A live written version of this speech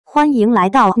欢迎来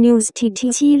到 News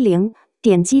TT70，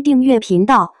点击订阅频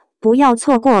道，不要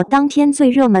错过当天最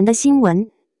热门的新闻。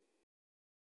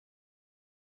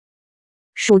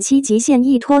暑期极限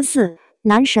一托四，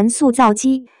男神塑造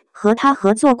机和他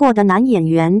合作过的男演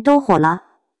员都火了。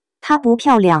她不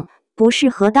漂亮，不适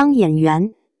合当演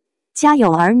员。家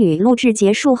有儿女录制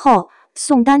结束后，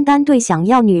宋丹丹对想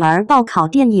要女儿报考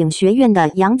电影学院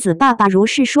的杨紫爸爸如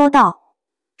是说道。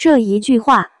这一句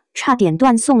话差点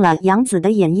断送了杨紫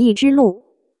的演艺之路。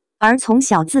而从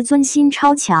小自尊心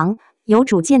超强、有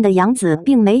主见的杨紫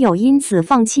并没有因此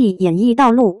放弃演艺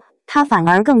道路，她反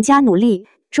而更加努力，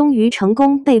终于成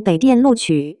功被北电录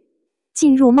取。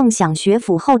进入梦想学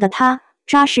府后的她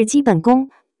扎实基本功，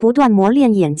不断磨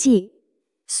练演技，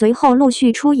随后陆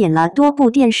续出演了多部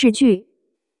电视剧。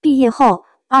毕业后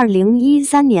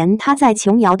，2013年她在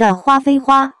琼瑶的《花非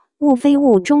花，雾非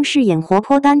雾》中饰演活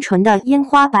泼单纯的烟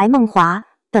花白梦华，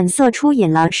本色出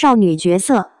演了少女角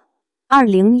色。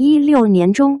2016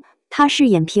年中，她饰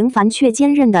演平凡却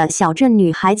坚韧的小镇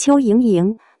女孩邱莹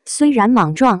莹，虽然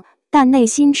莽撞，但内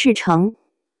心赤诚。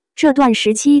这段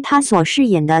时期她所饰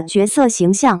演的角色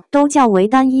形象都较为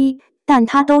单一，但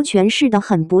她都诠释得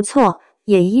很不错，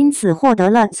也因此获得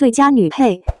了最佳女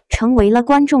配，成为了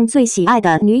观众最喜爱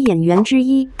的女演员之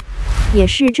一。也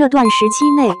是这段时期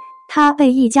内，她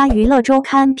被一家娱乐周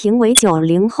刊评为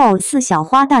90后4小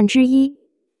花旦之一。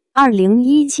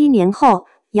2017年后，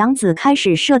杨紫开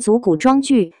始涉足古装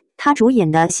剧，她主演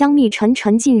的《香蜜沉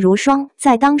沉烬如霜》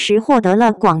在当时获得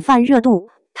了广泛热度，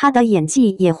她的演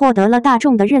技也获得了大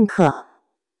众的认可。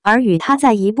而与她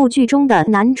在一部剧中的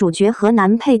男主角和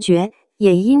男配角，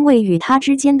也因为与她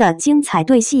之间的精彩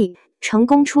对戏，成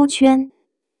功出圈。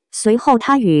随后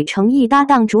她与程毅搭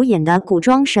档主演的古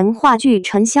装神话剧《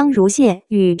沉香如屑》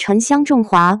与沉香重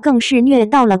华更是虐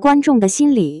到了观众的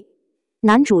心里，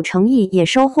男主程毅也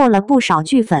收获了不少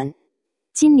剧粉。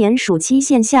今年暑期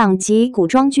现象级古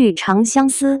装剧《长相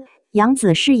思》，杨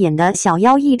紫饰演的小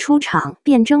妖一出场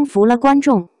便征服了观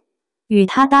众，与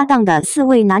她搭档的4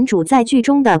位男主在剧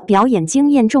中的表演惊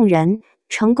艳众人，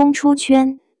成功出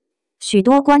圈。许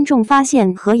多观众发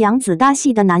现和杨紫搭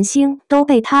戏的男星都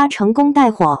被她成功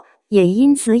带火，也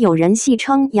因此有人戏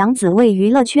称杨紫为娱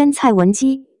乐圈蔡文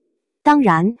姬。当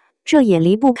然，这也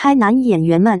离不开男演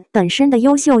员们本身的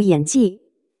优秀演技。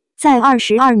在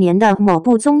22年的某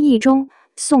部综艺中，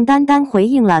宋丹丹回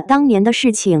应了当年的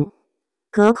事情，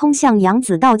隔空向杨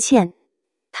紫道歉。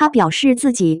她表示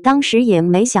自己当时也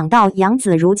没想到杨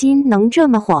紫如今能这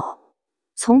么火。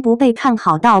从不被看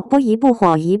好到播一部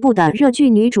火一部的热剧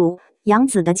女主，杨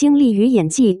紫的经历与演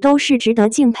技都是值得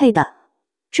敬佩的。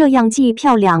这样既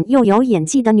漂亮又有演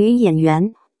技的女演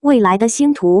员，未来的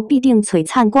星途必定璀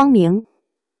璨光明。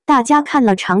大家看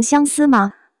了《长相思》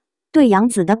吗？对杨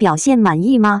紫的表现满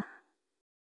意吗？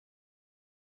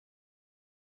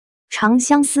长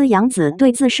相思杨紫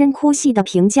对自身哭戏的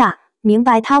评价，明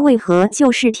白她为何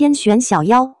就是天选小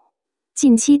妖。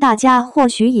近期大家或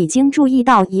许已经注意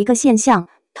到一个现象，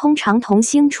通常童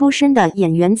星出身的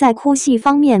演员在哭戏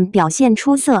方面表现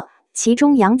出色，其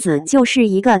中杨紫就是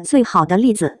一个最好的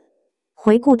例子。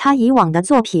回顾她以往的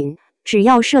作品，只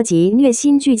要涉及虐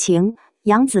心剧情，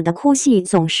杨紫的哭戏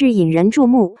总是引人注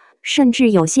目，甚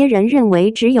至有些人认为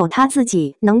只有她自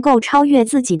己能够超越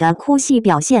自己的哭戏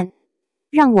表现。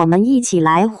让我们一起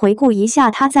来回顾一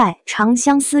下她在《长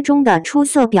相思》中的出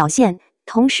色表现，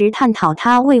同时探讨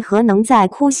她为何能在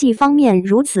哭戏方面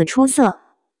如此出色。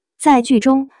在剧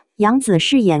中，杨紫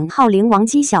饰演号灵王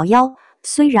姬小妖，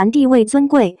虽然地位尊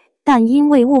贵，但因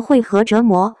为误会和折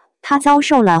磨，她遭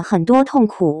受了很多痛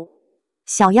苦。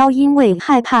小妖因为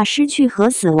害怕失去和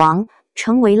死亡，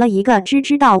成为了一个只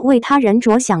知道为他人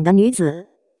着想的女子。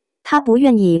她不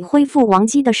愿意恢复王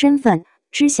姬的身份，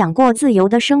只想过自由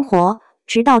的生活。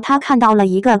直到她看到了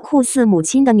一个酷似母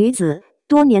亲的女子，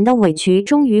多年的委屈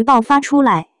终于爆发出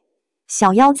来。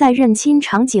小妖在认亲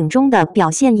场景中的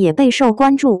表现也备受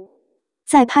关注。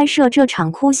在拍摄这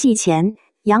场哭戏前，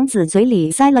杨紫嘴里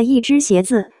塞了一只鞋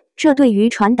子，这对于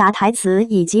传达台词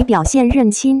以及表现认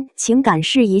亲情感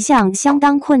是一项相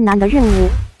当困难的任务。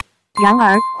然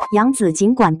而，杨紫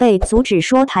尽管被阻止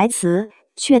说台词，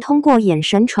却通过眼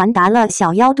神传达了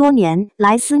小妖多年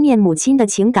来思念母亲的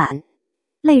情感。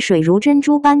泪水如珍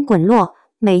珠般滚落，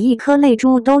每一颗泪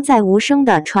珠都在无声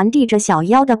地传递着小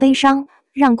妖的悲伤，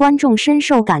让观众深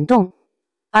受感动。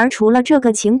而除了这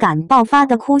个情感爆发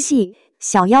的哭戏，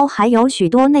小妖还有许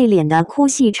多内敛的哭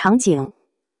戏场景。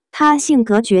她性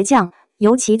格倔强，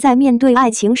尤其在面对爱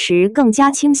情时更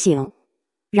加清醒。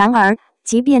然而，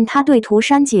即便她对涂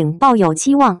山璟抱有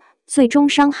期望，最终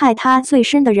伤害她最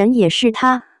深的人也是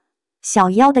她。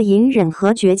小妖的隐忍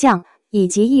和倔强，以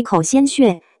及一口鲜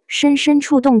血，深深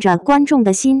触动着观众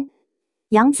的心。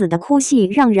杨紫的哭戏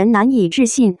让人难以置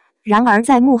信，然而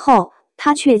在幕后，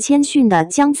她却谦逊地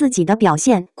将自己的表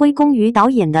现归功于导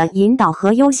演的引导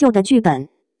和优秀的剧本。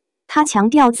她强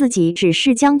调自己只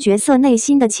是将角色内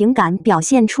心的情感表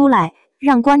现出来，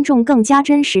让观众更加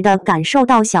真实地感受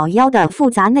到小夭的复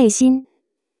杂内心。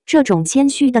这种谦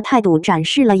虚的态度展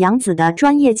示了杨紫的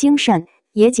专业精神，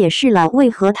也解释了为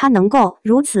何她能够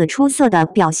如此出色地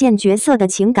表现角色的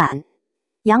情感。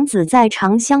杨紫在《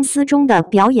长相思》中的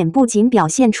表演不仅表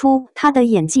现出她的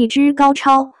演技之高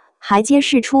超，还揭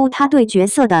示出她对角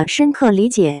色的深刻理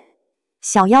解。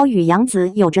小夭与杨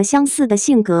紫有着相似的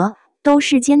性格，都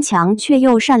是坚强却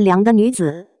又善良的女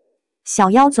子。小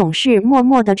夭总是默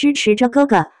默地支持着哥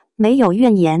哥，没有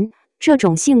怨言。这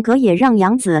种性格也让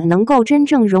杨紫能够真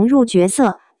正融入角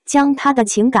色，将她的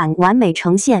情感完美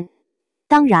呈现。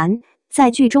当然，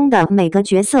在剧中的每个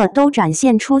角色都展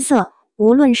现出色，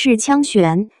无论是枪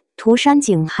玄、涂山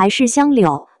璟还是香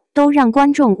柳，都让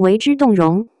观众为之动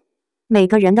容。每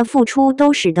个人的付出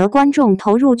都使得观众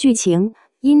投入剧情，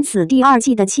因此第二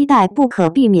季的期待不可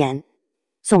避免。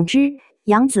总之，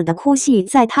杨紫的哭戏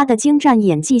在她的精湛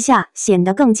演技下显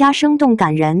得更加生动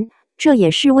感人，这也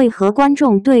是为何观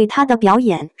众对她的表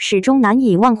演始终难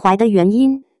以忘怀的原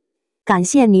因。感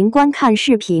谢您观看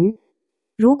视频。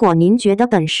如果您觉得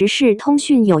本时事通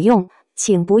讯有用，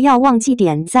请不要忘记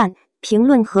点赞、评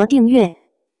论和订阅。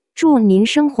祝您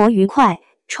生活愉快，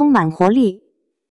充满活力。